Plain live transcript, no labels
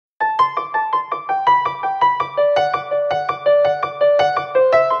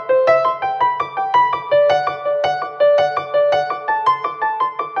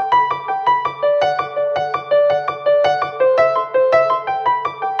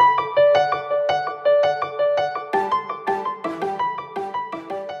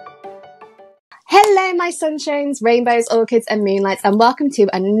sunshines, rainbows, orchids and moonlights, and welcome to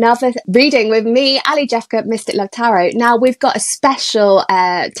another reading with me, Ali Jeffka, Mystic Love Tarot. Now we've got a special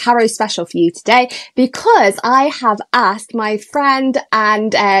tarot special for you today because I have asked my friend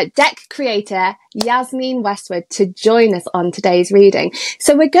and deck creator Yasmeen Westwood to join us on today's reading.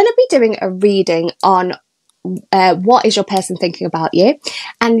 So we're going to be doing a reading on what is your person thinking about you,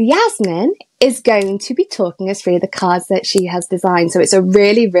 and Yasmeen is going to be talking us through the cards that she has designed. So it's a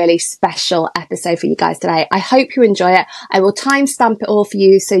really special episode for you guys today. I hope you enjoy it. I will timestamp it all for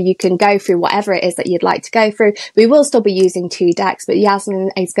you so you can go through whatever it is that you'd like to go through. We will still be using 2 decks, but Yasmeen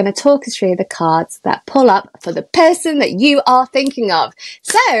is going to talk us through the cards that pull up for the person that you are thinking of.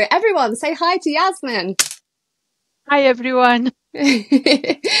 So everyone say hi to Yasmeen. Hi everyone.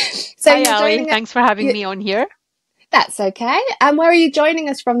 So hi Ali, thanks for having me on here. That's okay. And where are you joining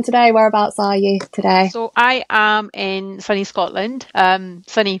us from today? Whereabouts are you today? So I am in sunny Scotland,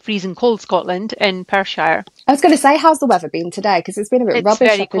 sunny, freezing cold Scotland in Perthshire. I was going to say, how's the weather been today? Because it's been a bit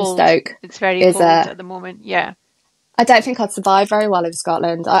rubbish up in Stoke. It's very cold at the moment, yeah. I don't think I'd survive very well in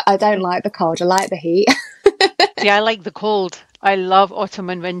Scotland. I don't like the cold. I like the heat. See, I like the cold. I love autumn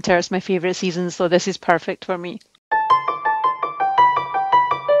and winter. It's my favourite season, so this is perfect for me.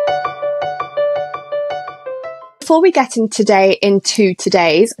 Before we get into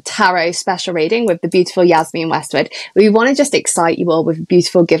today's tarot special reading with the beautiful Yasmeen Westwood, we want to just excite you all with a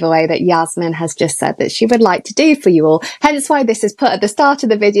beautiful giveaway that Yasmeen has just said that she would like to do for you all. Hence why this is put at the start of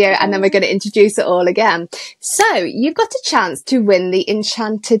the video, and then we're going to introduce it all again. So you've got a chance to win the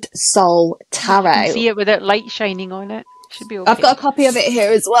Enchanted Soul Tarot. You can see it with that light shining on it. Should be okay. I've got a copy of it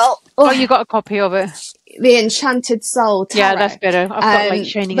here as well. Oh, you got a copy of it. The Enchanted Soul Tarot. Yeah, that's better. I've got light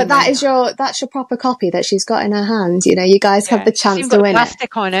shining. But that's your proper copy that she's got in her hand. You know, you guys have the chance to win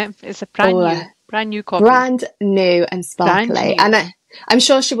plastic on it. It's a brand new copy. Brand new and sparkly. And I'm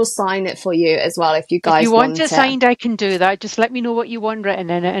sure she will sign it for you as well if you guys want it. If you want it signed, I can do that. Just let me know what you want written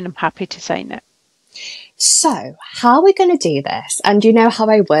in it and I'm happy to sign it. So how are we going to do this? And you know how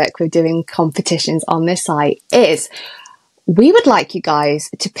I work with doing competitions on this site is we would like you guys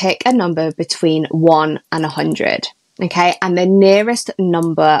to pick a number between 1 and 100, okay? And the nearest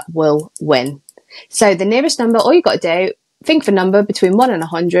number will win. So the nearest number, all you got to do, think of a number between 1 and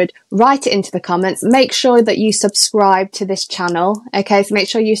 100, write it into the comments. Make sure that you subscribe to this channel, okay? So make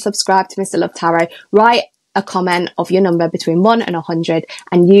sure you subscribe to Mr. Love Tarot. Write a comment of your number between 1 and 100,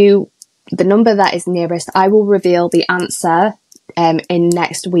 and the number that is nearest, I will reveal the answer in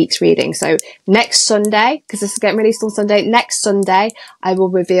next week's reading. So next Sunday, because this is getting released on Sunday, next Sunday I will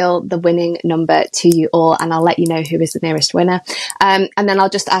reveal the winning number to you all, and I'll let you know who is the nearest winner. And then I'll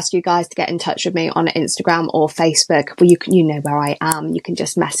just ask you guys to get in touch with me on Instagram or Facebook, where you know where I am. You can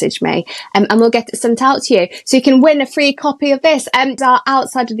just message me, and we'll get it sent out to you. So you can win a free copy of this.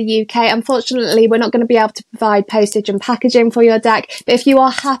 Outside of the UK, unfortunately, we're not going to be able to provide postage and packaging for your deck. But if you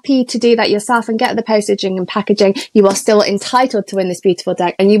are happy to do that yourself and get the postage and packaging, you are still entitled to win this beautiful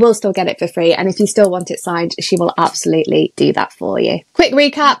deck, and you will still get it for free. And if you still want it signed, she will absolutely do that for you. Quick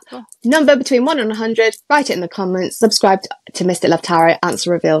recap: number between 1 and 100, write it in the comments, subscribe to Mystic Love Tarot, answer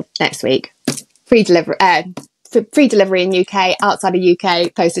revealed next week. Free delivery in UK. Outside of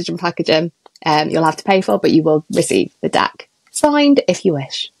UK, postage and packaging you'll have to pay for, but you will receive the deck signed if you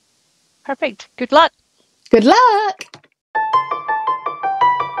wish. Perfect. Good luck. Good luck.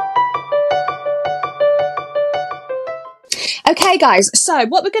 Okay, guys, so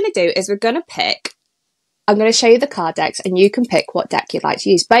what we're going to do is I'm going to show you the card decks, and you can pick what deck you'd like to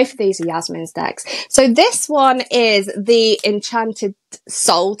use. Both of these are Yasmeen's decks. So this one is the Enchanted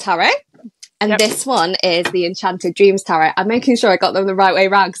Soul Tarot, and this one is the Enchanted Dreams Tarot. I'm making sure I got them the right way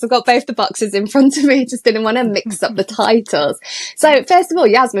around because I've got both the boxes in front of me, just didn't want to mix up the titles. So first of all,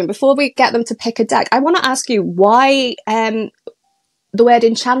 Yasmeen, before we get them to pick a deck, I want to ask you why the word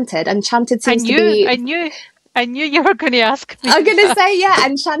enchanted. Enchanted seems to be... I knew you were going to ask me. I'm going to say, yeah,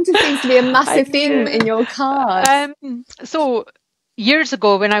 enchanted seems to be a massive theme in your cards. So years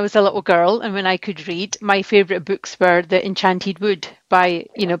ago, when I was a little girl and when I could read, my favourite books were The Enchanted Wood by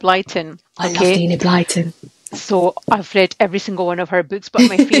Enid Blyton. I love Enid Blyton. So I've read every single one of her books, but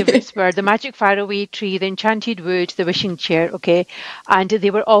my favourites were The Magic Faraway Tree, The Enchanted Wood, The Wishing Chair, okay? And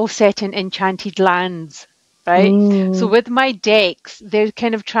they were all set in enchanted lands. Right? So with my decks, they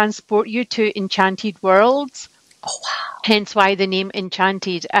kind of transport you to enchanted worlds. Oh, wow. Hence why the name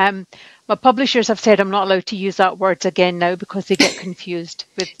Enchanted. My publishers have said I'm not allowed to use that word again now because they get confused.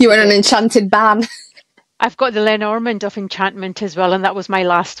 You're on an enchanted ban. I've got the Lenormand of Enchantment as well, and that was my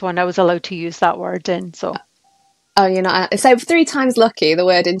last one. I was allowed to use that word in, so... Oh, you're not... So 3 times lucky, the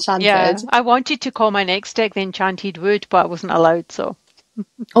word enchanted. Yeah, I wanted to call my next deck the Enchanted Wood, but I wasn't allowed, so...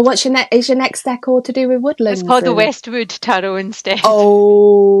 Or what's your is your next deck all to do with woodlands? It's called the Westwood Tarot instead.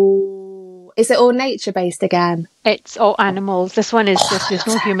 Oh, is it all nature based again? It's all animals. This one is just, there's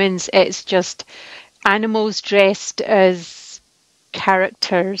no humans. It's just animals dressed as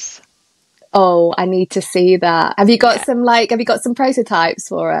characters. Oh, I need to see that. Have you got some prototypes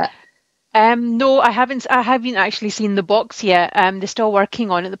for it? No, I haven't actually seen the box yet. They're still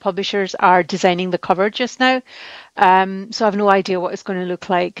working on it. The publishers are designing the cover just now. So I have no idea what it's going to look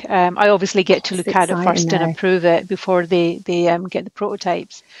like. I obviously get to look at it first and approve it before they get the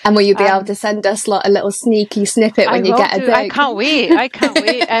prototypes. And will you be able to send us a little sneaky snippet when you get a deck? I can't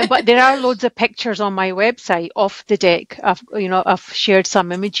wait. But there are loads of pictures on my website of the deck. I've shared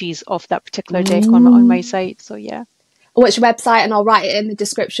some images of that particular deck on my site. So yeah. Which website? And I'll write it in the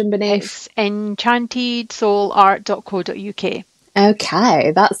description beneath. It's enchantedsoulart.co.uk.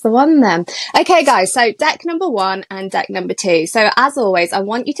 Okay, that's the one then. Okay, guys, so deck number 1 and deck number 2. So as always, I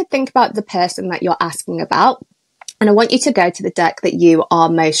want you to think about the person that you're asking about. And I want you to go to the deck that you are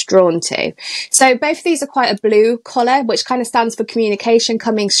most drawn to. So both of these are quite a blue colour, which kind of stands for communication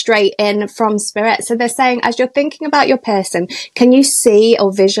coming straight in from spirit. So they're saying, as you're thinking about your person, can you see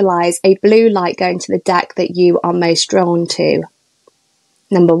or visualise a blue light going to the deck that you are most drawn to?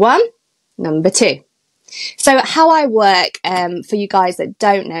 Number 1, number 2. So how I work, for you guys that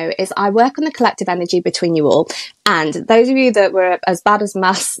don't know, is I work on the collective energy between you all. And those of you that were as bad as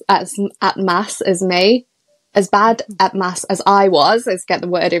at maths as me, as bad at maths as I was, let's get the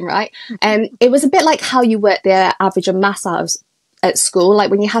wording right. It was a bit like how you worked the average of maths out of at school, like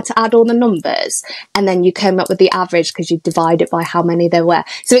when you had to add all the numbers and then you came up with the average because you divide it by how many there were.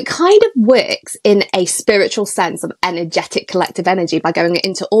 So it kind of works in a spiritual sense of energetic collective energy by going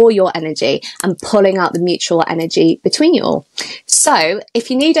into all your energy and pulling out the mutual energy between you all. So if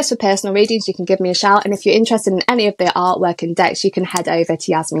you need us for personal readings, you can give me a shout. And if you're interested in any of the artwork and decks, you can head over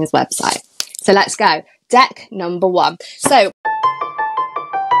to Yasmeen's website. So let's go. Deck number 1. So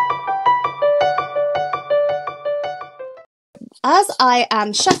as I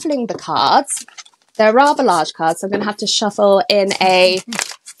am shuffling the cards, they're rather large cards, so I'm going to have to shuffle in a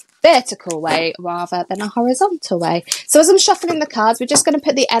vertical way rather than a horizontal way. So as I'm shuffling the cards, we're just going to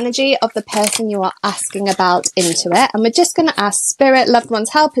put the energy of the person you are asking about into it. And we're just going to ask spirit, loved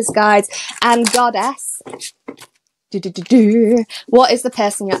ones, helpers, guides, and goddess, what is the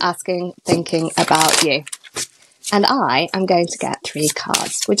person you're asking thinking about you? And I am going to get 3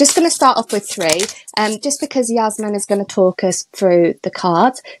 cards. We're just going to start off with 3, just because Yasmeen is going to talk us through the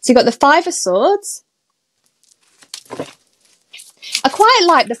cards. So you've got the 5 of Swords. I quite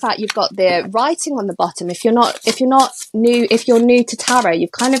like the fact you've got the writing on the bottom. If you're new to tarot,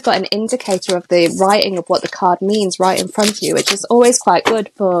 you've kind of got an indicator of the writing of what the card means right in front of you, which is always quite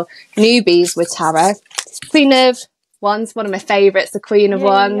good for newbies with tarot. Queen of Wands, one of my favourites, the Queen of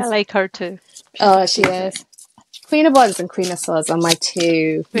Wands. I like her too. She is. Queen of Wands and Queen of Swords are my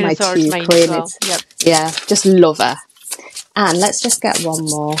two queens. Well. Yep. Yeah, just love her. And let's just get one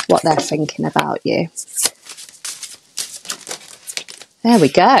more, what they're thinking about you. There we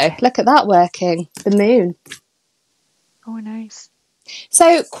go. Look at that working. The moon. Oh, nice.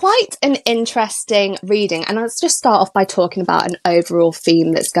 So quite an interesting reading. And let's just start off by talking about an overall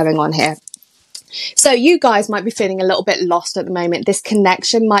theme that's going on here. So you guys might be feeling a little bit lost at the moment. This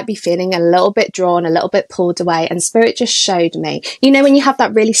connection might be feeling a little bit drawn, a little bit pulled away. And Spirit just showed me, you know, when you have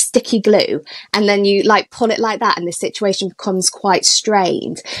that really sticky glue and then you like pull it like that and the situation becomes quite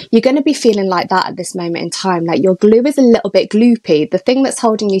strained. You're going to be feeling like that at this moment in time. Like your glue is a little bit gloopy. The thing that's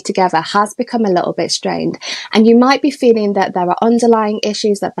holding you together has become a little bit strained. And you might be feeling that there are underlying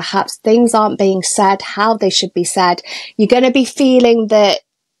issues, that perhaps things aren't being said how they should be said. You're going to be feeling that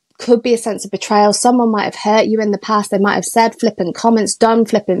could be a sense of betrayal. Someone might have hurt you in the past. They might have said flippant comments, done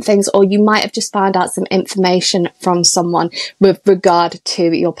flippant things, or you might have just found out some information from someone with regard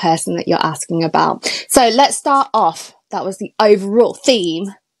to your person that you're asking about. So let's start off. That was the overall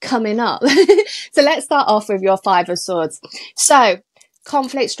theme coming up. So let's start off with your 5 of Swords. So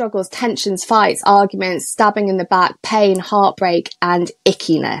conflict, struggles, tensions, fights, arguments, stabbing in the back, pain, heartbreak, and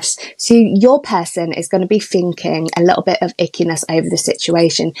ickiness. So your person is going to be thinking a little bit of ickiness over the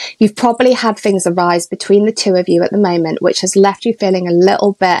situation. You've probably had things arise between the two of you at the moment, which has left you feeling a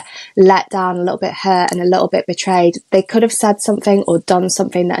little bit let down, a little bit hurt, and a little bit betrayed. They could have said something or done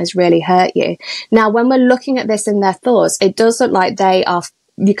something that has really hurt you. Now, when we're looking at this in their thoughts, it does look like they are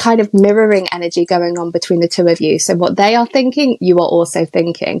you kind of mirroring energy going on between the two of you. So what they are thinking, you are also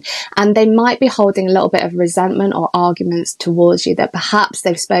thinking. And they might be holding a little bit of resentment or arguments towards you, that perhaps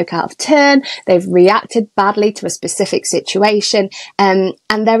they've spoke out of turn, they've reacted badly to a specific situation. And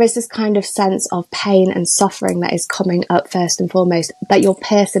there is this kind of sense of pain and suffering that is coming up first and foremost that your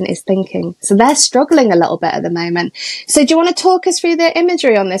person is thinking. So they're struggling a little bit at the moment. So do you want to talk us through the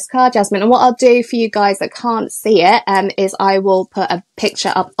imagery on this card, Yasmeen? And what I'll do for you guys that can't see it is I will put a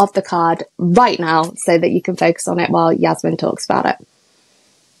picture up of the card right now so that you can focus on it while Yasmeen talks about it.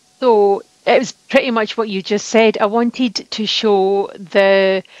 So it was pretty much what you just said. I wanted to show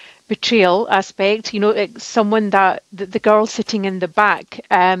the betrayal aspect, like someone that the girl sitting in the back,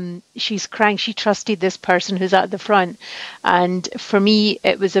 she's crying. She trusted this person who's at the front. And for me,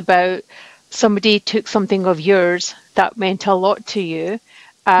 it was about somebody took something of yours that meant a lot to you,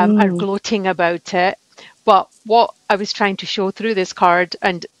 are gloating about it. But what I was trying to show through this card,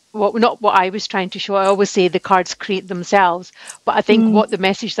 and not what I was trying to show, I always say the cards create themselves, but I think what the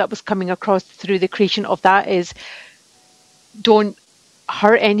message that was coming across through the creation of that is, don't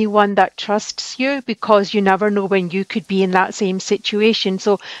hurt anyone that trusts you, because you never know when you could be in that same situation.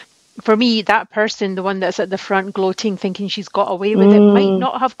 So for me, that person, the one that's at the front gloating, thinking she's got away with it, might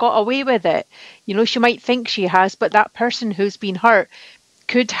not have got away with it. She might think she has, but that person who's been hurt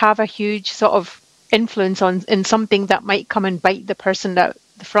could have a huge sort of influence in something that might come and bite the person at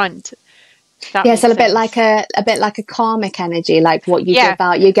the front. Yeah, so a bit like a karmic energy, like what you give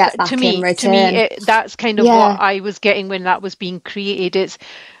out, you get back in return. To me, that's kind of what I was getting when that was being created. It's,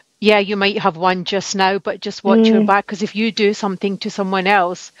 you might have won just now, but just watch your back, because if you do something to someone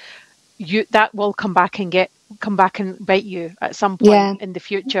else, that will come back and bite you at some point in the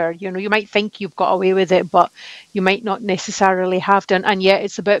future. You might think you've got away with it, but you might not necessarily have done. And yet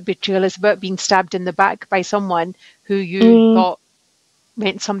it's about betrayal. It's about being stabbed in the back by someone who you thought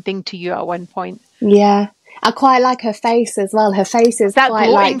meant something to you at one point. Yeah. I quite like her face as well. Her face is that quite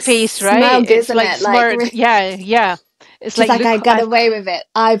gloating like face, right? Smug, It's isn't like it? smirk. Like, yeah. It's like I got away with it.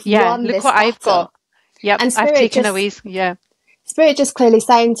 I've won look this what battle. I've got. Yep, and I've taken away. Spirit just clearly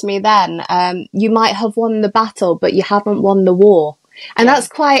saying to me then, you might have won the battle, but you haven't won the war. And that's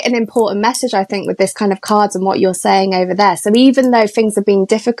quite an important message, I think, with this kind of cards and what you're saying over there. So even though things have been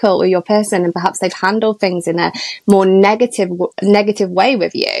difficult with your person and perhaps they've handled things in a more negative way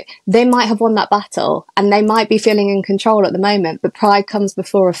with you, they might have won that battle and they might be feeling in control at the moment, but pride comes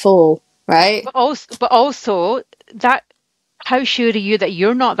before a fall, right? But also that, how sure are you that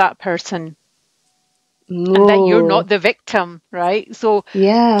you're not that person? And that you're not the victim, right? So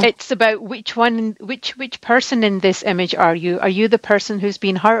it's about which person in this image are you? Are you the person who's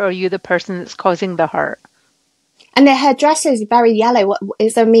been hurt, or are you the person that's causing the hurt? And her dress is very yellow. What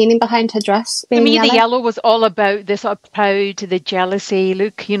is there meaning behind her dress being yellow? To me, yellow? the yellow was all about this sort of proud, the jealousy.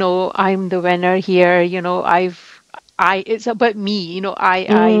 Look, I'm the winner here. It's about me.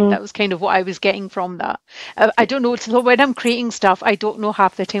 That was kind of what I was getting from that. I don't know. So when I'm creating stuff, I don't know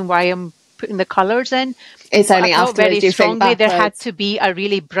half the time why I'm putting the colours in. It's only afterwards very you strongly think backwards. There had to be a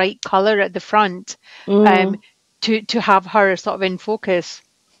really bright colour at the front to have her sort of in focus.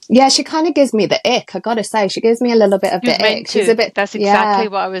 Yeah, she kind of gives me the ick, I gotta say. She gives me a little bit of the ick. She's a bit. That's exactly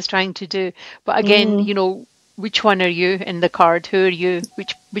what I was trying to do. But again, which one are you in the card? Who are you?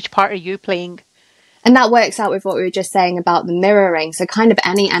 Which part are you playing? And that works out with what we were just saying about the mirroring. So kind of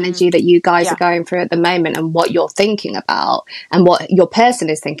any energy that you guys are going through at the moment and what you're thinking about and what your person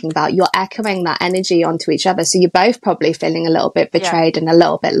is thinking about, you're echoing that energy onto each other. So you're both probably feeling a little bit betrayed and a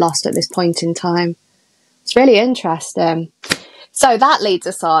little bit lost at this point in time. It's really interesting. So that leads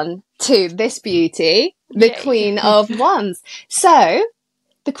us on to this beauty, the Queen of Wands. So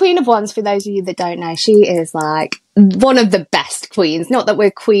the Queen of Wands, for those of you that don't know, she is like one of the best queens. Not that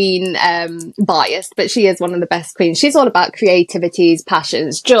we're queen biased, but she is one of the best queens. She's all about creativities,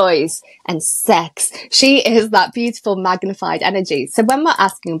 passions, joys, and sex. She is that beautiful magnified energy. So when we're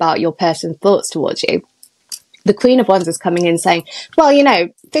asking about your person's thoughts towards you, the Queen of Wands is coming in saying, well,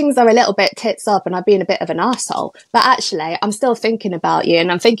 things are a little bit tits up and I've been a bit of an arsehole, but actually I'm still thinking about you,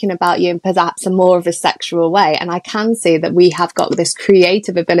 and I'm thinking about you in perhaps a more of a sexual way. And I can see that we have got this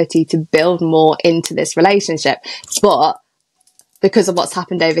creative ability to build more into this relationship. But because of what's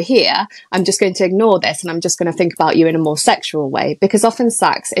happened over here, I'm just going to ignore this and I'm just going to think about you in a more sexual way, because often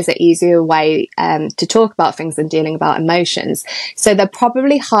sex is an easier way to talk about things than dealing about emotions. So they're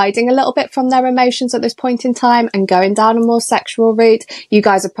probably hiding a little bit from their emotions at this point in time and going down a more sexual route. You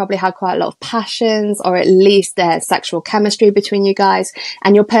guys have probably had quite a lot of passions, or at least sexual chemistry between you guys,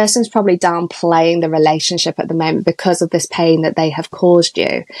 and your person's probably downplaying the relationship at the moment because of this pain that they have caused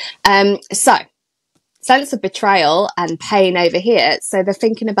you. So sense of betrayal and pain over here. So they're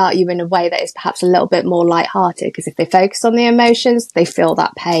thinking about you in a way that is perhaps a little bit more lighthearted, because if they focus on the emotions, they feel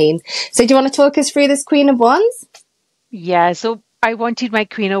that pain. So do you want to talk us through this Queen of Wands? Yeah, so I wanted my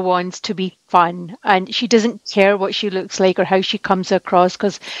Queen of Wands to be fun, and she doesn't care what she looks like or how she comes across,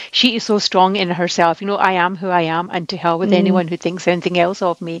 because she is so strong in herself. You know, I am who I am, and to hell with anyone who thinks anything else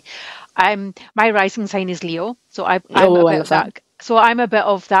of me. My rising sign is Leo, so I'm a Oh, I bit love of that. that. So I'm a bit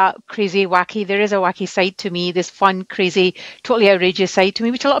of that crazy, wacky. There is a wacky side to me, this fun, crazy, totally outrageous side to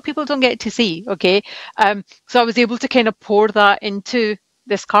me, which a lot of people don't get to see. Okay, so I was able to kind of pour that into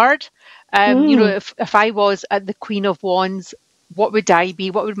this card. You know, Mm. if I was at the Queen of Wands, what would I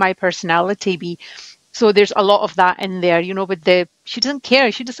be? What would my personality be? So there's a lot of that in there, you know, with the she doesn't care.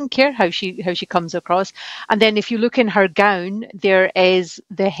 She doesn't care how she comes across. And then if you look in her gown, there is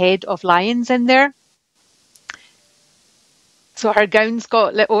the head of lions in there. So her gown's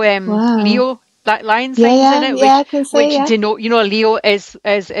got little Wow. Leo lion Yeah, signs in yeah, it, yeah, I can see, which yeah. denote, you know, Leo is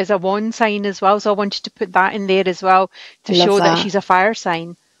a wand sign as well. So I wanted to put that in there as well I to love show that that. she's a fire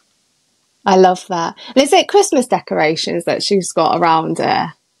sign. I love that. And is it Christmas decorations that she's got around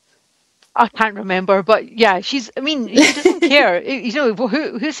her? I can't remember, but yeah, I mean, she doesn't care. You know,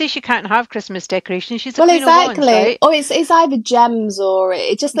 who says she can't have Christmas decorations? She's the Well, Queen of Wands, exactly. right? Or it's either gems, or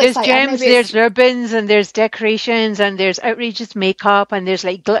it just looks There's like gems, maybe it's. there's ribbons, and there's decorations, and there's outrageous makeup, and there's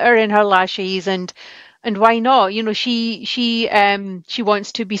like glitter in her lashes, and why not? You know, she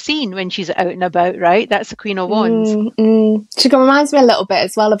wants to be seen when she's out and about, right? That's the Queen of Wands. She reminds me a little bit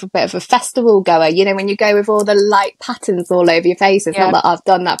as well of a bit of a festival goer. You know, when you go with all the light patterns all over your face. It's not Yeah. that I've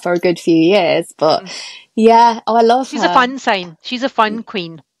done that for a good few years, but Mm. yeah. Oh, I love She's a her. fun sign. She's a fun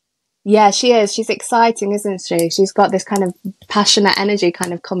queen. Yeah, she is. She's exciting, isn't she? She's got this kind of passionate energy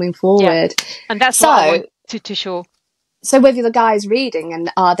kind of coming Yeah. forward. And that's what I So, want to show. so with the guys reading,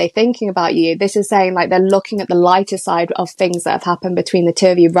 and are they thinking about you? This is saying like they're looking at the lighter side of things that have happened between the two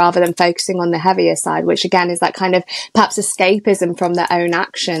of you, rather than focusing on the heavier side, which again is that kind of perhaps escapism from their own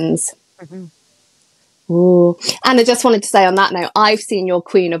actions. Mhm. Ooh. And I just wanted to say on that note, I've seen your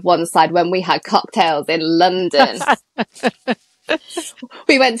Queen of One side when we had cocktails in London.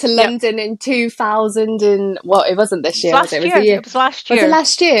 We went to Yep. London in 2000, and well, it wasn't this year, was it? Last It was the year. year. It was last Was it year.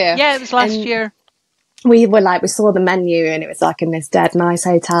 last year? Yeah, it was last And year. we were like, we saw the menu, and it was like in this dead nice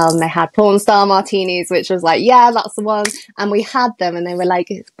hotel, and they had porn star martinis, which was like, yeah, that's the one. And we had them, and they were like,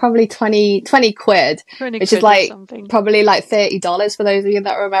 it's probably 20 quid, 20 which is quid or like something. probably like $30 for those of you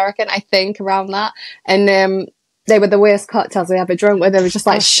that are American, I think, around that. And they were the worst cocktails we ever drunk with. They were just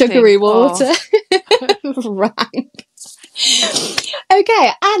like sugary water. Rank. Okay,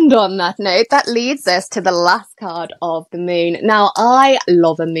 and on that note, that leads us to the last card of the moon. Now, I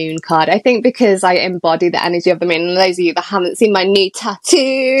love a moon card. I think because I embody the energy of the moon. And those of you that haven't seen my new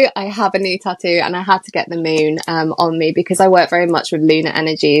tattoo, I have a new tattoo, and I had to get the moon on me because I work very much with lunar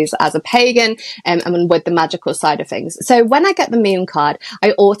energies as a pagan and with the magical side of things. So when I get the moon card,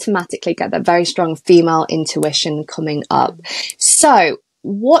 I automatically get that very strong female intuition coming up. So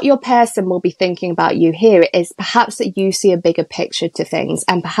what your person will be thinking about you here is perhaps that you see a bigger picture to things,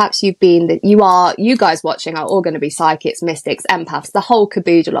 and perhaps you guys watching are all going to be psychics, mystics, empaths, the whole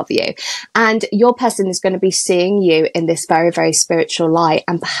caboodle of you, and your person is going to be seeing you in this very, very spiritual light,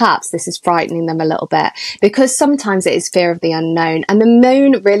 and perhaps this is frightening them a little bit, because sometimes it is fear of the unknown, and the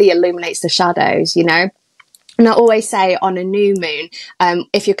moon really illuminates the shadows, you know. And I always say on a new moon,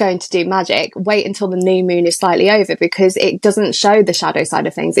 if you're going to do magic, wait until the new moon is slightly over, because it doesn't show the shadow side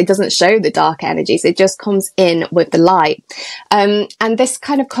of things. It doesn't show the dark energies. It just comes in with the light. And this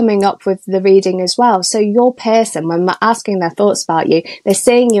kind of coming up with the reading as well. So your person, when we're asking their thoughts about you, they're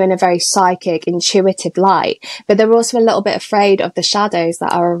seeing you in a very psychic, intuitive light, but they're also a little bit afraid of the shadows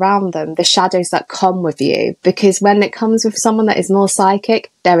that are around them, the shadows that come with you, because when it comes with someone that is more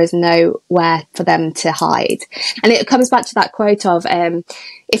psychic, there is nowhere for them to hide. And it comes back to that quote of,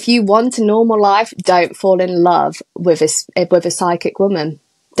 if you want a normal life, don't fall in love with a psychic woman.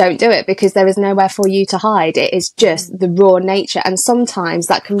 Don't do it, because there is nowhere for you to hide. It is just the raw nature. And sometimes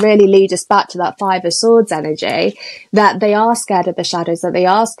that can really lead us back to that Five of Swords energy, that they are scared of the shadows, that they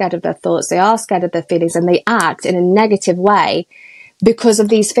are scared of their thoughts, they are scared of their feelings, and they act in a negative way because of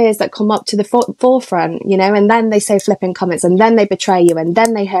these fears that come up to the forefront, you know, and then they say flipping comments, and then they betray you, and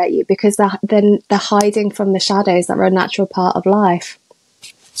then they hurt you, because they're hiding from the shadows that are a natural part of life.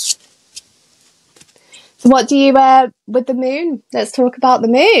 So what do you, with the moon? Let's talk about the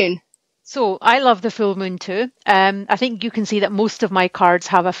moon. So I love the full moon too. I think you can see that most of my cards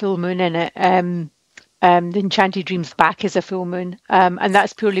have a full moon in it. The Enchanted Dreams back is a full moon, and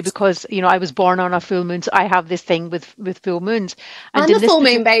that's purely because, you know, I was born on a full moon, so I have this thing with full moons. And a full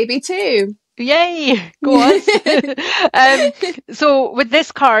moon baby too. Yay, go us. um, so with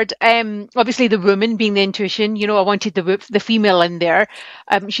this card, obviously the woman being the intuition, I wanted the female in there.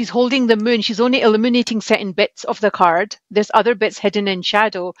 She's holding the moon. She's only illuminating certain bits of the card. There's other bits hidden in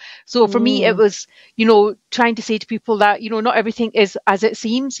shadow. So for me, it was, trying to say to people that, not everything is as it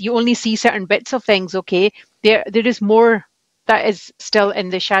seems. You only see certain bits of things, okay? There is more that is still in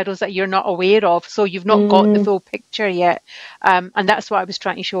the shadows that you're not aware of. So you've not got the full picture yet. And that's what I was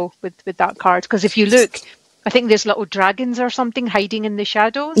trying to show with that card. Because if you look, I think there's little dragons or something hiding in the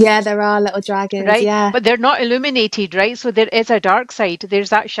shadows. Yeah, there are little dragons, right? yeah. But they're not illuminated, right? So there is a dark side. There's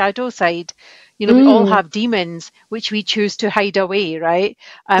that shadow side. We all have demons which we choose to hide away, right?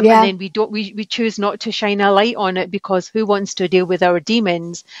 And then we choose not to shine a light on it, because who wants to deal with our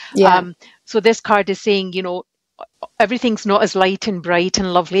demons? Yeah. So this card is saying, everything's not as light and bright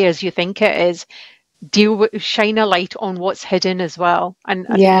and lovely as you think it is. Shine a light on what's hidden as well. And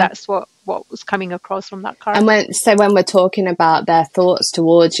I think that's what was coming across from that card. And when we're talking about their thoughts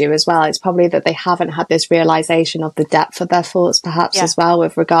towards you as well, it's probably that they haven't had this realization of the depth of their thoughts perhaps as well,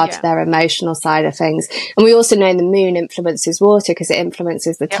 with regard to their emotional side of things. And we also know the moon influences water because it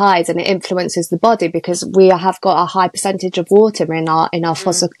influences the tides, and it influences the body because we have got a high percentage of water in our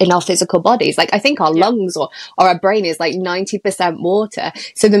physical bodies. Like I think our lungs or our brain is like 90% water.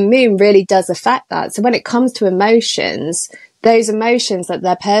 So the moon really does affect that. So when it comes to emotions, those emotions that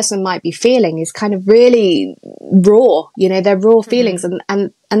their person might be feeling is kind of really raw, they're raw feelings,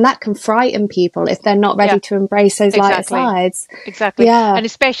 and that can frighten people if they're not ready to embrace those lighter sides. Exactly. Yeah. And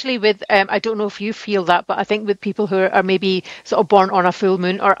especially with, I don't know if you feel that, but I think with people who are maybe sort of born on a full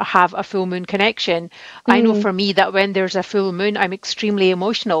moon or have a full moon connection, I know for me that when there's a full moon, I'm extremely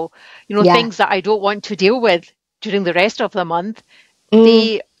emotional. Things that I don't want to deal with during the rest of the month,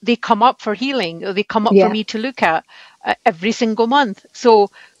 they come up for healing. They come up for me to look at every single month. So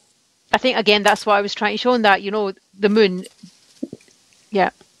I think, again, that's what I was trying to show, in that, the moon.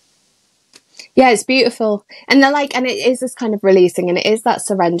 Yeah, it's beautiful. And and it is this kind of releasing, and it is that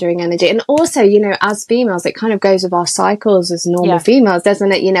surrendering energy. And also, as females, it kind of goes with our cycles as normal females,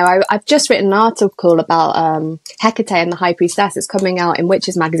 doesn't it? I've just written an article about Hecate and the High Priestess. It's coming out in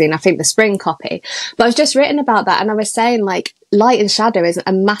Witches magazine, I think the spring copy. But I've just written about that, and I was saying, light and shadow is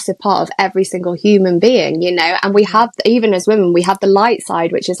a massive part of every single human being, and we have, even as women, we have the light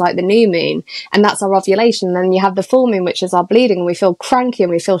side, which is like the new moon, and that's our ovulation. And then you have the full moon, which is our bleeding, and we feel cranky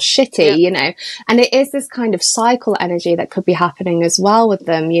and we feel shitty, and it is this kind of cycle energy that could be happening as well with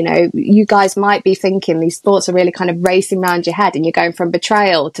them. You guys might be thinking these thoughts are really kind of racing around your head, and you're going from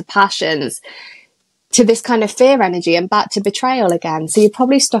betrayal to passions to this kind of fear energy and back to betrayal again. So you're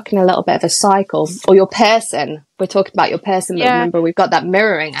probably stuck in a little bit of a cycle. Or your person, we're talking about your person, but remember we've got that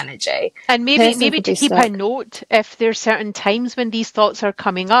mirroring energy. And maybe to keep a note, if there's certain times when these thoughts are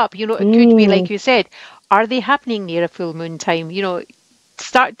coming up, it could be, like you said, are they happening near a full moon time?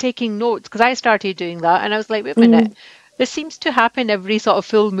 Start taking notes, because I started doing that, and I was like, wait a minute, this seems to happen every sort of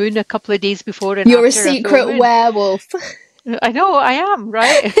full moon, a couple of days before and You're after a secret werewolf. I know, I am,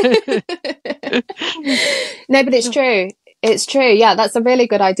 right? No, but it's true. It's true. Yeah, that's a really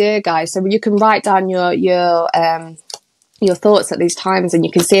good idea, guys. So you can write down your thoughts at these times, and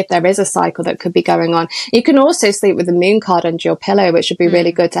you can see if there is a cycle that could be going on. You can also sleep with the moon card under your pillow, which would be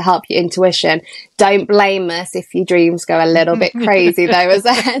really good to help your intuition. Don't blame us if your dreams go a little bit crazy, though, as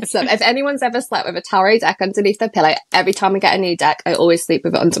a heads up. If anyone's ever slept with a tarot deck underneath their pillow, every time I get a new deck, I always sleep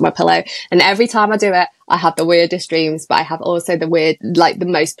with it under my pillow. And every time I do it, I have the weirdest dreams, but I have also the weird, the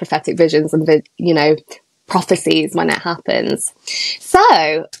most prophetic visions and the, prophecies when it happens.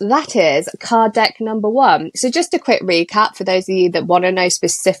 So that is card deck number 1. So just a quick recap for those of you that want to know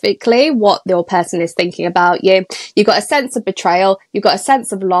specifically what your person is thinking about you. You've got a sense of betrayal, you've got a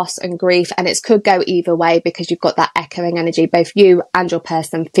sense of loss and grief, and it could go either way because you've got that echoing energy, both you and your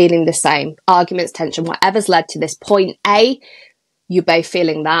person feeling the same. Arguments, tension, whatever's led to this point A, you're both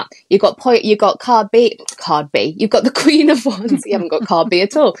feeling that. You got card B. You've got the Queen of Wands. You haven't got card B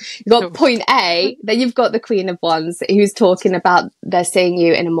at all. You've got point A, then you've got the Queen of Wands, who's talking about they're seeing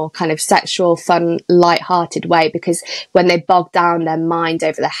you in a more kind of sexual, fun, light-hearted way, because when they bog down their mind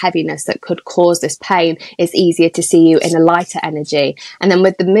over the heaviness that could cause this pain, it's easier to see you in a lighter energy. And then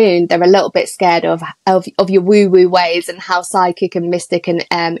with the moon, they're a little bit scared of your woo-woo ways and how psychic and mystic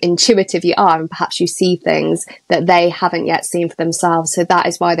and intuitive you are, and perhaps you see things that they haven't yet seen for themselves. So that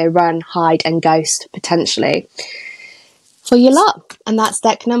is why they run, hide and ghost potentially for your lot. And that's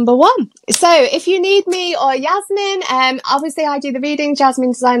deck number 1. So if you need me or Yasmin, obviously I do the reading,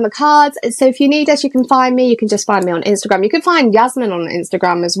 Jasmine design the cards. So if you need us, you can find me. You can just find me on Instagram. You can find Yasmin on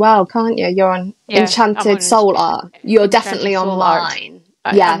Instagram as well, can't you? You're on Enchanted Soul Art. You're definitely on mine.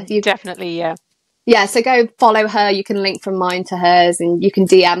 Yeah, definitely, yeah. Yeah, so go follow her. You can link from mine to hers, and you can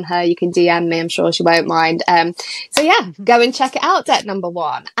DM her. You can DM me. I'm sure she won't mind. So yeah, go and check it out, deck number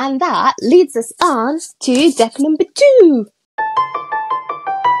 1. And that leads us on to deck number 2.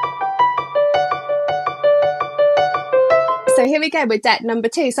 So here we go with deck number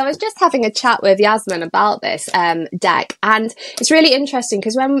 2. So I was just having a chat with Yasmeen about this deck, and it's really interesting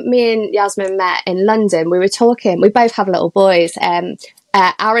because when me and Yasmeen met in London, we were talking. We both have little boys.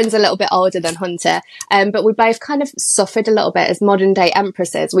 Aaron's a little bit older than Hunter, but we both kind of suffered a little bit as modern day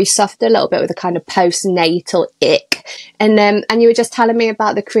empresses. We suffered a little bit with a kind of postnatal ick, and you were just telling me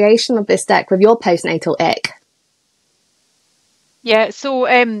about the creation of this deck with your postnatal ick. Yeah, so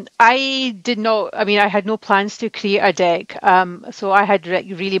I did not, I mean, I had no plans to create a deck. So I had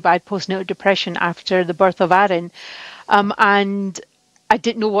really bad postnatal depression after the birth of Aaron. And I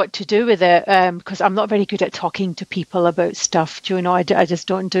didn't know what to do with it because I'm not very good at talking to people about stuff. Do you know, I just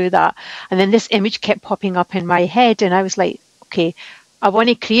don't do that. And then this image kept popping up in my head, and I was like, okay, I want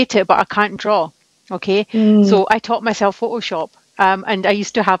to create it, but I can't draw. Okay. So I taught myself Photoshop. And I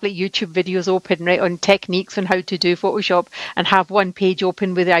used to have like YouTube videos open, right, on techniques on how to do Photoshop, and have one page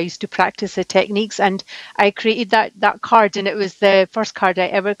open where I used to practice the techniques. And I created that card, and it was the first card I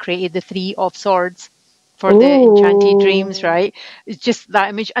ever created, the 3 of Swords for the Enchanted Dreams, right? It's just that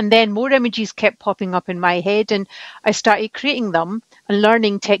image. And then more images kept popping up in my head, and I started creating them and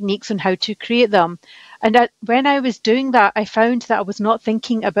learning techniques on how to create them. And when I was doing that, I found that I was not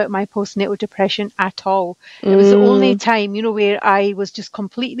thinking about my postnatal depression at all. It was the only time, you know, where I was just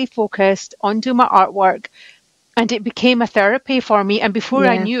completely focused on doing my artwork, and it became a therapy for me. And before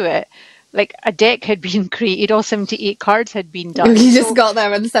I knew it, like a deck had been created, all 78 cards had been done. You just got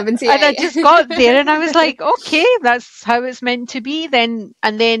there on 78. And I just got there, and I was like, okay, that's how it's meant to be then.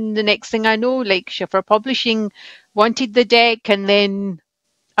 And then the next thing I know, like Schiffer Publishing wanted the deck, and then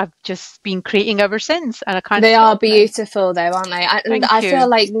I've just been creating ever since, and I can't. They are beautiful, though, aren't they? And I feel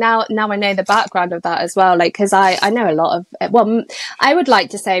like now I know the background of that as well. like, because I know a lot of, well, I would like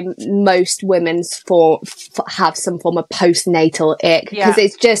to say most women's have some form of postnatal ick, because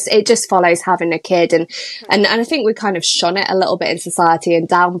it just follows having a kid, and I think we kind of shun it a little bit in society and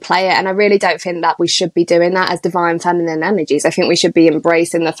downplay it. And I really don't think that we should be doing that as divine feminine energies. I think we should be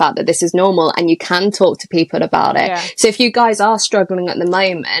embracing the fact that this is normal, and you can talk to people about it. So if you guys are struggling at the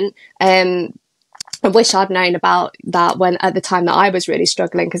moment, I wish I'd known about that when at the time that I was really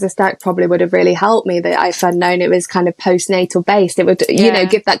struggling, because this deck probably would have really helped me. That if I'd known it was kind of postnatal based, it would, you know,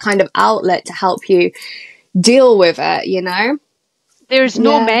 give that kind of outlet to help you deal with it, you know. There's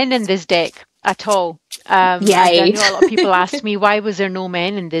no men in this deck at all. I know a lot of people ask me, why was there no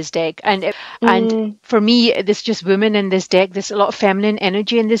men in this deck? And for me, there's just women in this deck. There's a lot of feminine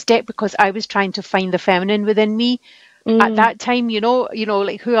energy in this deck, because I was trying to find the feminine within me. At that time, you know,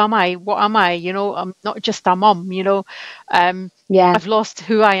 like, who am I? What am I? You know, I'm not just a mum, you know. I've lost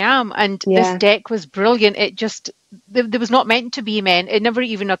who I am. And this deck was brilliant. It just, there was not meant to be men. It never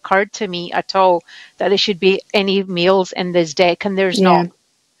even occurred to me at all that there should be any males in this deck, and there's not.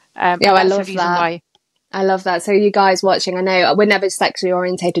 I love that. Why. I love that. So you guys watching, I know we're never sexually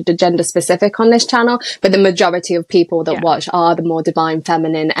orientated or gender specific on this channel, but the majority of people that watch are the more divine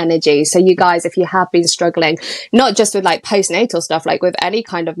feminine energy. So you guys, if you have been struggling, not just with like postnatal stuff, like with any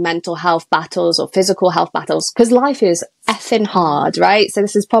kind of mental health battles or physical health battles, because life is effing hard, right? So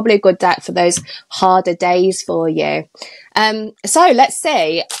this is probably a good deck for those harder days for you. So let's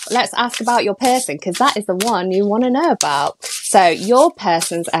ask about your person, because that is the one you want to know about. So your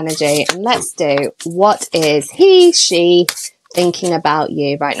person's energy, and let's do, what is he, she thinking about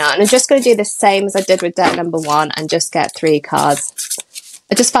you right now? And I'm just going to do the same as I did with deck number 1 and just get 3 cards.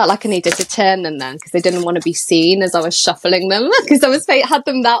 I just felt like I needed to turn them then, because they didn't want to be seen as I was shuffling them, because I had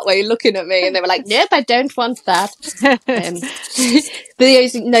them that way looking at me, and they were like, nope, I don't want that.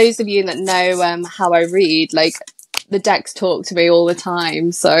 Those of you that know how I read, like, the decks talk to me all the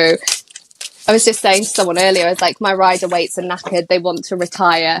time. So I was just saying to someone earlier, I was like, my rider weights are knackered, they want to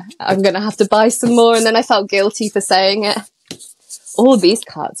retire, I'm going to have to buy some more. And then I felt guilty for saying it. All these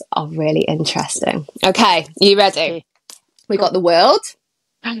cards are really interesting. Okay, you ready? We got the World.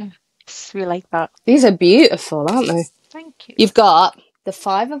 Yes, we like that. These are beautiful, aren't they? Thank you. You've got the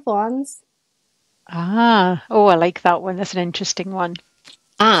 5 of Wands. Ah, oh, I like that one. That's an interesting one.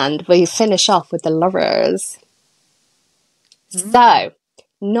 And we finish off with the Lovers. So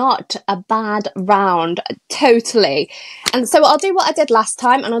not a bad round, totally. And so I'll do what I did last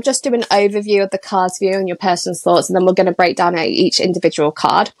time, and I'll just do an overview of the cards view and your person's thoughts, and then we're going to break down each individual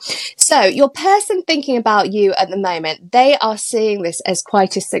card. So your person thinking about you at the moment, they are seeing this as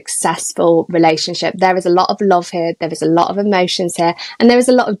quite a successful relationship. There is a lot of love here, there is a lot of emotions here, and there is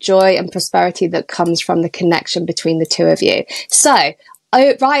a lot of joy and prosperity that comes from the connection between the two of you. So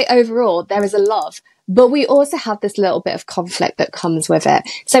right, overall, there is a love. But we also have this little bit of conflict that comes with it.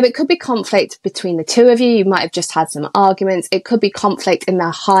 So it could be conflict between the two of you. You might have just had some arguments. It could be conflict in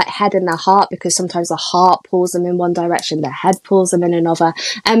their head and their heart, because sometimes the heart pulls them in one direction, their head pulls them in another.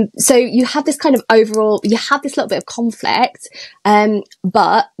 So you have this kind of overall, you have this little bit of conflict,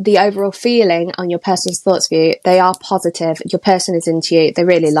 but the overall feeling on your person's thoughts for you, they are positive. Your person is into you. They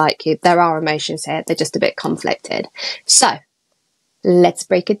really like you. There are emotions here. They're just a bit conflicted. So let's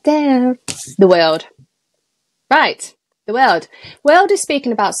break it down. The world. Right. The world. World is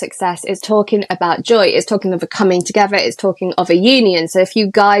speaking about success. It's talking about joy. It's talking of a coming together. It's talking of a union. So if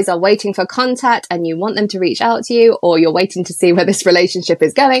you guys are waiting for contact and you want them to reach out to you, or you're waiting to see where this relationship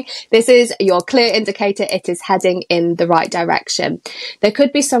is going, this is your clear indicator. It is heading in the right direction. There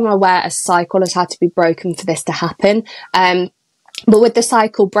could be somewhere where a cycle has had to be broken for this to happen. But with the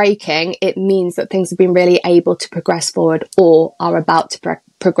cycle breaking, it means that things have been really able to progress forward, or are about to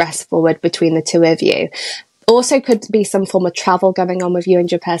progress forward between the two of you. Also could be some form of travel going on with you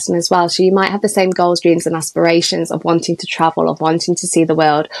and your person as well. So you might have the same goals, dreams and aspirations of wanting to travel, of wanting to see the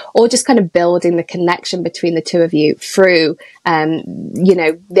world, or just kind of building the connection between the two of you through,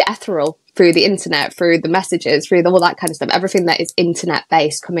 the ethereal, through the internet, through the messages, through all that kind of stuff, everything that is internet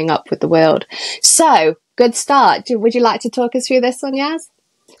based coming up with the world. So good start. Would you like to talk us through this one, Yaz?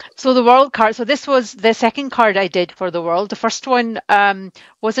 So the world card, so this was the second card I did for the world. The first one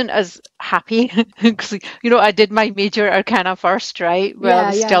wasn't as happy because, I did my major arcana first, right? Where I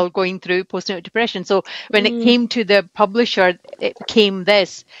was still going through postnatal depression. So when it came to the publisher, it became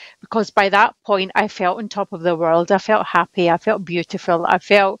this, because by that point I felt on top of the world. I felt happy. I felt beautiful. I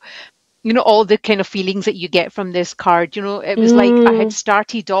felt, all the kind of feelings that you get from this card. It was like I had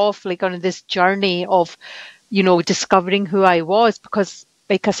started off like on this journey of, discovering who I was, because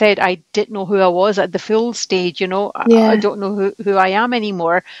like I said, I didn't know who I was at the full stage, I don't know who I am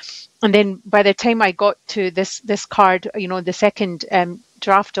anymore. And then by the time I got to this card, the second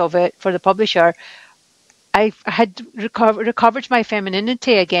draft of it for the publisher, I had recovered my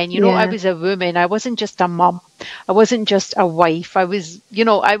femininity again. I was a woman. I wasn't just a mum. I wasn't just a wife. I was,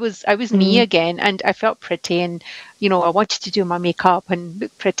 I was me again, and I felt pretty, and, I wanted to do my makeup and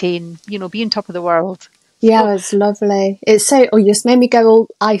look pretty and, be on top of the world. Yeah, it's lovely. It's so, you just made me go all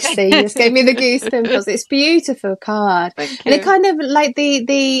icy. You just gave me the goose pimples. It's a beautiful card. Thank you. And it kind of like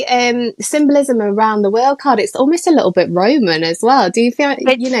the symbolism around the world card, it's almost a little bit Roman as well. Do you feel,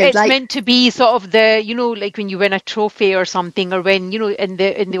 it's meant to be sort of the, like when you win a trophy or something, or when, in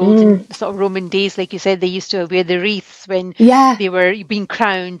the olden sort of Roman days, like you said, they used to wear the wreaths when they were being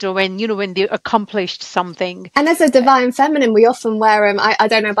crowned, or when, when they accomplished something. And as a divine feminine, we often wear them. I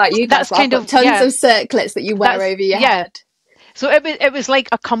don't know about you guys, but I've got tons of circlets that you wear over your head. So it was like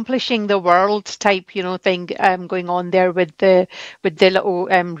accomplishing the world type, thing going on there with the little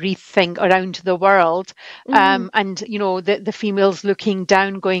wreath thing around the world, and the females looking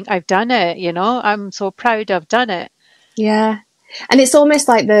down, going, "I've done it, I'm so proud I've done it." Yeah. And it's almost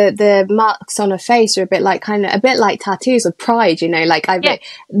like the marks on a face are a bit like tattoos of pride, like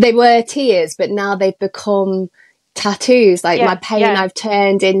they were tears, but now they've become tattoos, like my pain I've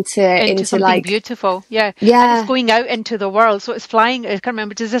turned into something like beautiful. And it's going out into the world, so it's flying. I can't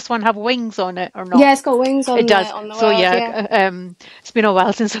remember, does this one have wings on it or not? Yeah, it's got wings on it. It does. On the so world, it's been a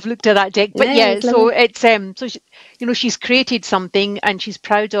while since I've looked at that deck, but so it's so she, she's created something and she's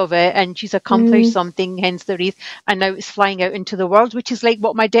proud of it, and she's accomplished something, hence the wreath, and now it's flying out into the world, which is like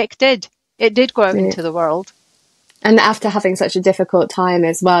what my deck did. It did go out into the world. And after having such a difficult time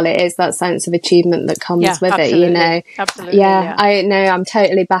as well, it is that sense of achievement that comes with it, Absolutely. Yeah, I know. I'm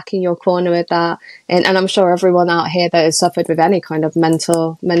totally back in your corner with that. And I'm sure everyone out here that has suffered with any kind of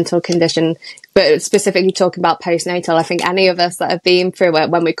mental condition, but specifically talking about postnatal, I think any of us that have been through it,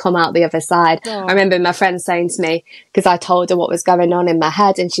 when we come out the other side, I remember my friend saying to me, because I told her what was going on in my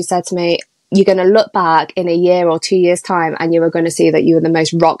head, and she said to me, you're going to look back in a year or 2 years' time and you are going to see that you were the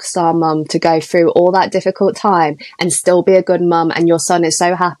most rock star mum to go through all that difficult time and still be a good mum, and your son is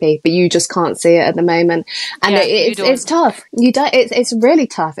so happy, but you just can't see it at the moment. And it's tough. It's really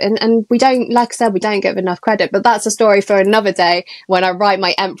tough. And we don't, like I said, we don't give enough credit, but that's a story for another day when I write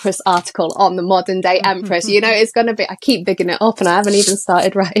my Empress article on the modern day Empress. It's going to be, I keep bigging it up and I haven't even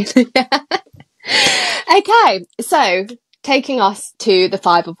started writing. Okay, so taking us to the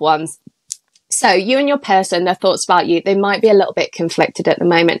Five of Wands. So you and your person, their thoughts about you, they might be a little bit conflicted at the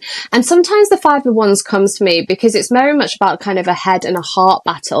moment. And sometimes the Five of Wands comes to me because it's very much about kind of a head and a heart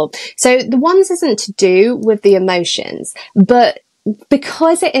battle. So the Wands isn't to do with the emotions, but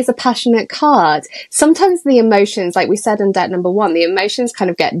because it is a passionate card, sometimes the emotions, like we said in deck number 1, the emotions kind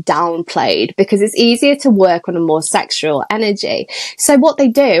of get downplayed because it's easier to work on a more sexual energy. So what they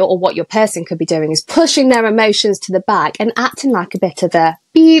do, or what your person could be doing, is pushing their emotions to the back and acting like a bit of a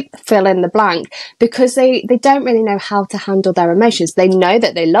beep, fill in the blank, because they don't really know how to handle their emotions. They know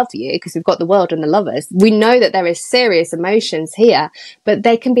that they love you because we've got the World and the Lovers. We know that there is serious emotions here, but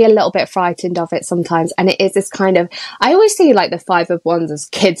they can be a little bit frightened of it sometimes. And it is this kind of, I always see like the Five of Wands as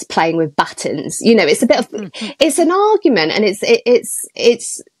kids playing with batons. You know, it's a bit of, it's an argument, and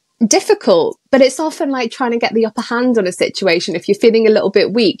it's difficult, but it's often like trying to get the upper hand on a situation. If you're feeling a little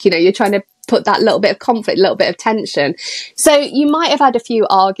bit weak, you know, you're trying to put that little bit of conflict, a little bit of tension. So you might have had a few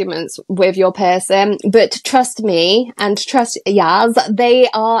arguments with your person, but trust me and trust Yaz, they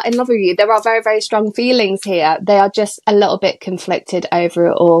are in love with you. There are very, very strong feelings here. They are just a little bit conflicted over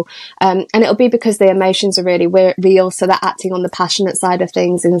it all. And it'll be because the emotions are really real, so they're acting on the passionate side of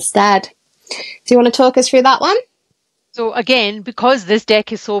things instead. Do you want to talk us through that one? So again, because this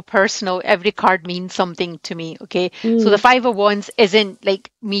deck is so personal, every card means something to me, okay? So the Five of Wands isn't like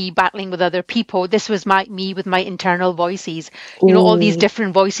me battling with other people. This was me with my internal voices. You know, all these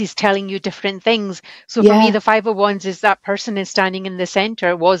different voices telling you different things. So for me, the Five of Wands is that person is standing in the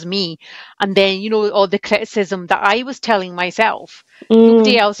center, was me. And then, you know, all the criticism that I was telling myself.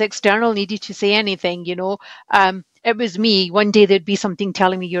 Nobody else external needed to say anything, you know. It was me. One day there'd be something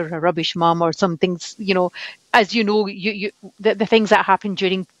telling me you're a rubbish mom, or something, you know, as you know, the things that happen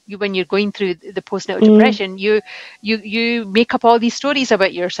during when you're going through the postnatal depression, you make up all these stories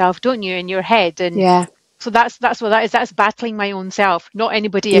about yourself, don't you, in your head? And so that's what that is. That's battling my own self, not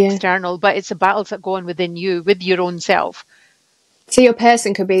anybody external, but it's the battles that go on within you with your own self. So your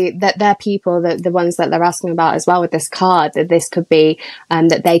person could be that they're people, that the ones that they're asking about as well with this card, that this could be,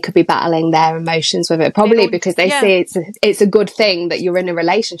 that they could be battling their emotions with it, probably because they see it's a good thing that you're in a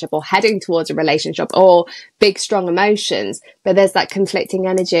relationship or heading towards a relationship or big, strong emotions, but there's that conflicting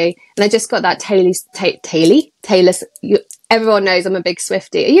energy. And I just got that Taylor, everyone knows I'm a big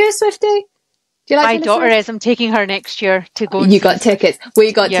Swiftie. Are you a Swiftie? Do you like my daughter is. I'm taking her next year to go. You got tickets.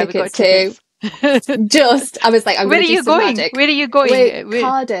 We got tickets too. I was like, I'm going to do some magic. Where are you going?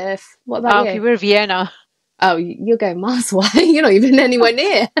 Cardiff. What about you? We're Vienna. Oh, you're going miles away. You're not even anywhere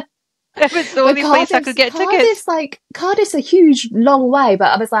near. It was the only place I could get tickets. Cardiff's a huge, long way, but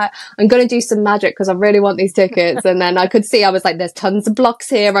I was like, I'm going to do some magic because I really want these tickets. And then I could see, I was like, there's tons of blocks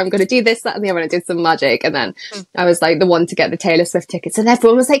here. I'm going to do this, that, and the other. And I did some magic. And then I was like the one to get the Taylor Swift tickets. And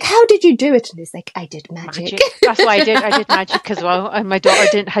everyone was like, how did you do it? And he's like, I did magic. That's what I did. I did magic as well. And my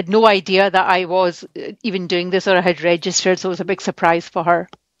daughter had no idea that I was even doing this, or I had registered. So it was a big surprise for her.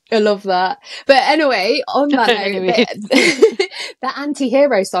 I love that. But anyway, on that note, the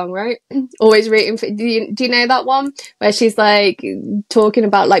anti-hero song, right? Always rooting for, do you know that one? Where she's like talking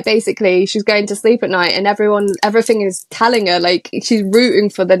about, like, basically she's going to sleep at night and everything is telling her, like, she's rooting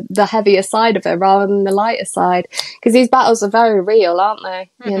for the heavier side of her rather than the lighter side. Because these battles are very real, aren't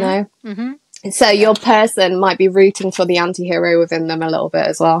they? You know? So your person might be rooting for the anti-hero within them a little bit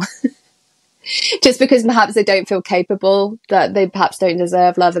as well. Just because perhaps they don't feel capable, that they perhaps don't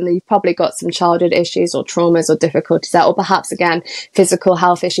deserve love, and you've probably got some childhood issues or traumas or difficulties there, or perhaps again physical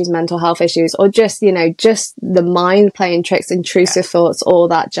health issues, mental health issues, or just, you know, just the mind playing tricks, intrusive thoughts, all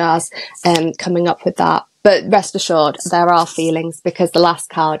that jazz, coming up with that. But rest assured, there are feelings, because the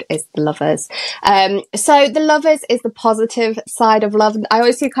last card is the Lovers. So the Lovers is the positive side of love. I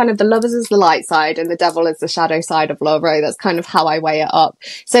always see kind of the Lovers as the light side and the Devil is the shadow side of love, right? That's kind of how I weigh it up.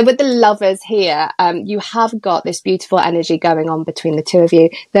 So with the Lovers here, you have got this beautiful energy going on between the two of you.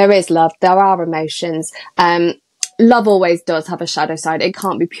 There is love. There are emotions. Love always does have a shadow side. It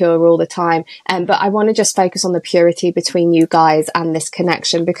can't be pure all the time. But I want to just focus on the purity between you guys and this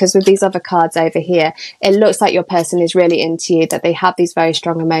connection, because with these other cards over here, it looks like your person is really into you, that they have these very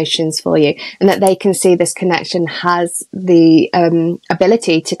strong emotions for you, and that they can see this connection has the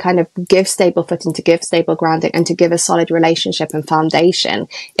ability to kind of give stable footing, to give stable grounding, and to give a solid relationship and foundation,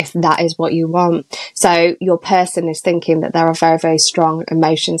 if that is what you want. So your person is thinking that there are very, very strong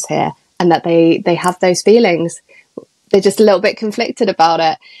emotions here, and that they have those feelings. They're just a little bit conflicted about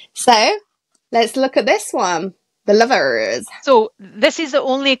it. So let's look at this one. The Lovers. So this is the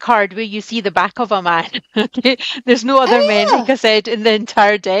only card where you see the back of a man. Okay? There's no other men, like I said, in the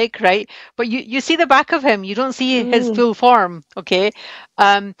entire deck, right? But you see the back of him. You don't see his full form. Okay.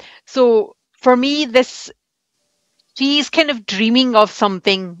 So for me, this she's kind of dreaming of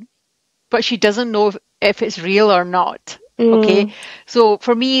something, but she doesn't know if it's real or not. Okay. So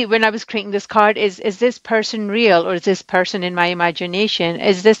for me, when I was creating this card, is this person real, or is this person in my imagination?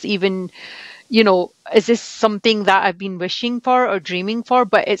 Is this even, is this something that I've been wishing for or dreaming for,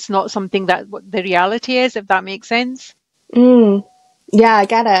 but it's not something that what the reality is, if that makes sense? Yeah, I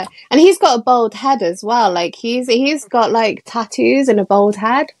get it. And he's got a bald head as well. Like he's got like tattoos and a bald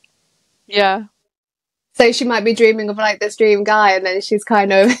head. Yeah. So she might be dreaming of like this dream guy, and then she's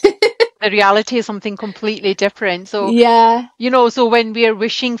kind of The reality is something completely different. So, yeah, so when we're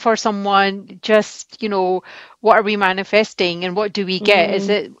wishing for someone, just, what are we manifesting and what do we get? Is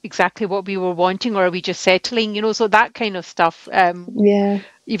it exactly what we were wanting, or are we just settling? So that kind of stuff. yeah.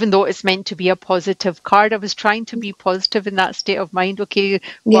 Even though it's meant to be a positive card, I was trying to be positive in that state of mind. Okay,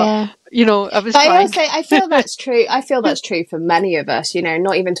 but Yeah. I was But trying. I feel that's true. I feel that's true for many of us,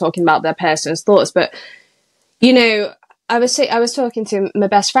 not even talking about their personal thoughts, but I was talking to my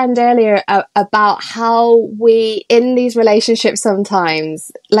best friend earlier about how we in these relationships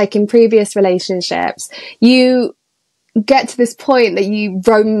sometimes, like in previous relationships, you get to this point that you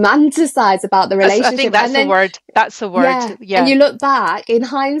romanticize about the relationship. I think that's the word. That's the word. Yeah. And you look back in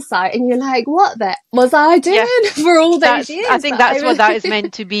hindsight and you're like, what the was I doing for all those years? I think that's what that is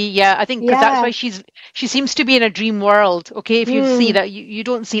meant to be. Yeah. I think because that's why she seems to be in a dream world. Okay. If you see that, you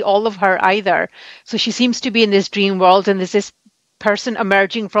don't see all of her either. So she seems to be in this dream world, and there's this person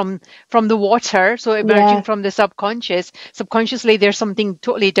emerging from the water. So emerging from the subconsciously, there's something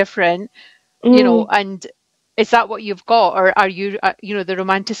totally different, and is that what you've got, or are you, the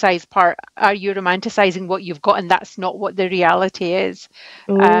romanticized part? Are you romanticizing what you've got, and that's not what the reality is?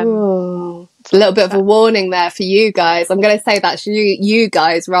 It's a little bit of a warning there for you guys. I'm going to say that's you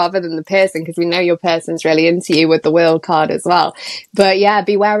guys rather than the person, because we know your person's really into you with the World card as well. But yeah,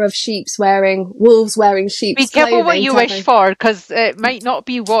 beware of wolves wearing sheep's clothing. Be careful what you wish for, because it might not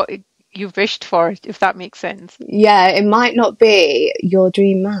be what you've wished for, if that makes sense. Yeah, it might not be your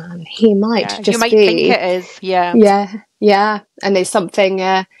dream man. He might just you might think it is. Yeah. And there's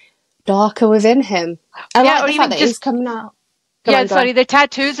something darker within him. I like the fact that he's coming out. The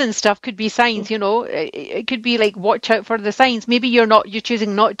tattoos and stuff could be signs. It could be like, watch out for the signs. Maybe you're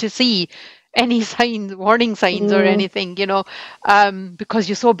choosing not to see any signs, warning signs or anything, because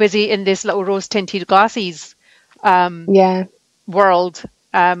you're so busy in this little rose tinted glasses world.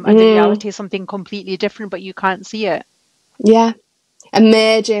 And the reality is something completely different, but you can't see it. Yeah.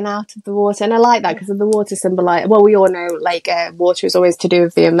 Emerging out of the water. And I like that, because of the water symbolize, well, we all know like water is always to do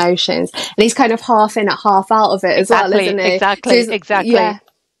with the emotions, and he's kind of half in it, half out of it as well, isn't he? Exactly.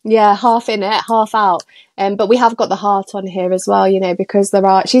 Yeah, half in it, half out. But we have got the heart on here as well, because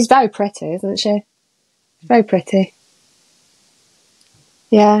she's very pretty, isn't she? Very pretty.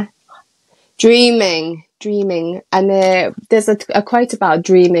 Yeah. Dreaming, and there's a quote about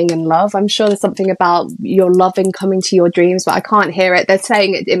dreaming and love. I'm sure there's something about your loving coming to your dreams, but I can't hear it. They're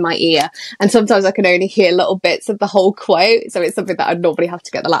saying it in my ear, and sometimes I can only hear little bits of the whole quote, so it's something that I'd normally have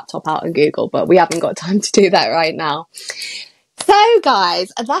to get the laptop out and Google, but we haven't got time to do that right now. So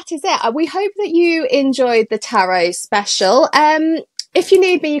guys, that is it. We hope that you enjoyed the tarot special. If you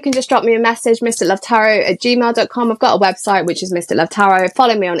need me, you can just drop me a message, mysticlovetarot@gmail.com. I've got a website, which is Mystic Love Tarot.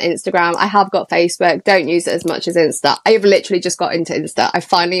 Follow me on Instagram. I have got Facebook. Don't use it as much as Insta. I've literally just got into Insta. I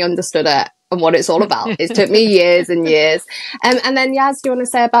finally understood it and what it's all about. It took me years and years. And then, Yaz, do you want to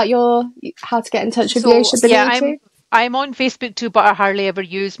say about how to get in touch with you? Should they need to? I'm on Facebook too, but I hardly ever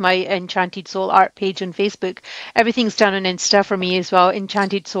use my Enchanted Soul Art page on Facebook. Everything's done on Insta for me as well.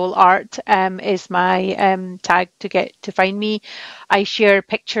 Enchanted Soul Art is my tag to find me. I share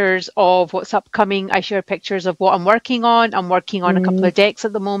pictures of what's upcoming. I share pictures of what I'm working on. I'm working on a couple of decks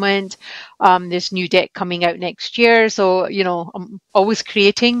at the moment. There's new deck coming out next year. So, I'm always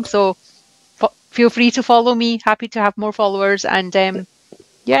creating. So feel free to follow me. Happy to have more followers. And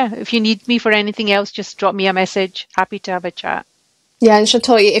if you need me for anything else, just drop me a message. Happy to have a chat. Yeah, and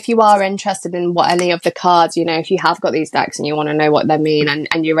Shatoyi, if you are interested in any of the cards, if you have got these decks and you want to know what they mean,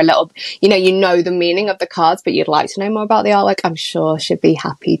 and you're a little, you know the meaning of the cards, but you'd like to know more about the artwork, I'm sure she'd be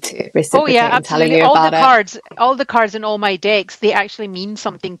happy to reciprocate and telling you about it. All the cards in all my decks, they actually mean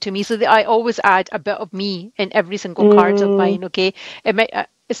something to me. So I always add a bit of me in every single card of mine, okay?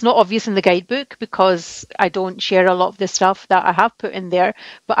 It's not obvious in the guidebook because I don't share a lot of the stuff that I have put in there,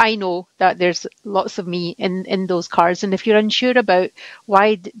 but I know that there's lots of me in those cards. And if you're unsure about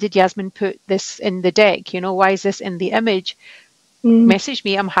why did Yasmeen put this in the deck, why is this in the image, message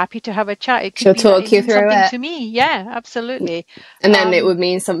me. I'm happy to have a chat. It could She'll talk you through something it. to me. Yeah, absolutely. And then it would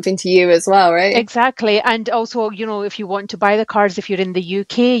mean something to you as well, right? Exactly. And also, if you want to buy the cards, if you're in the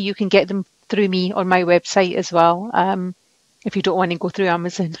UK, you can get them through me on my website as well, if you don't want to go through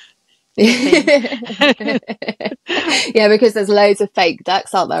Amazon. Yeah, because there's loads of fake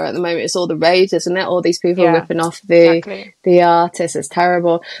decks out there at the moment. It's all the rage, isn't it? All these people Yeah, ripping off the artists. It's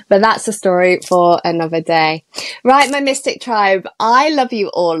terrible. But that's a story for another day. Right, my Mystic Tribe, I love you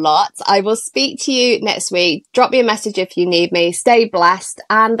all lots. I will speak to you next week. Drop me a message if you need me. Stay blessed,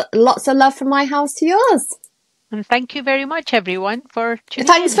 and lots of love from my house to yours. And thank you very much, everyone, for tuning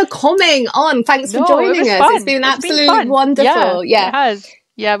Thanks in. for coming on. Thanks for joining us. Fun. It's been absolutely fun. wonderful. Yeah, it has.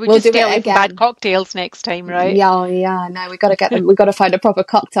 Yeah, we'll just do stay it away again. from bad cocktails next time, right? Yeah. No, we got to get them. We got to find a proper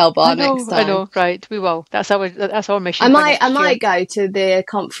cocktail bar next time. I know. Right, we will. That's our mission. I might go to the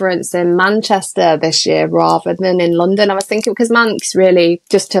conference in Manchester this year rather than in London. I was thinking, because Manx really,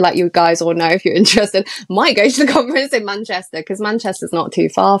 just to let you guys all know if you're interested, might go to the conference in Manchester, because Manchester's not too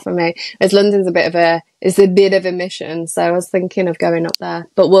far from me. As London's a bit of a mission. So I was thinking of going up there,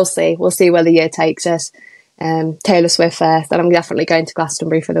 but we'll see. We'll see where the year takes us. Taylor Swift first, and I'm definitely going to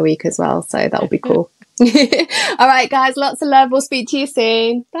Glastonbury for the week as well, so that'll be cool. All right, guys, lots of love. We'll speak to you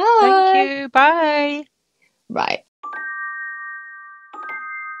soon. Bye. Thank you. Bye. Right.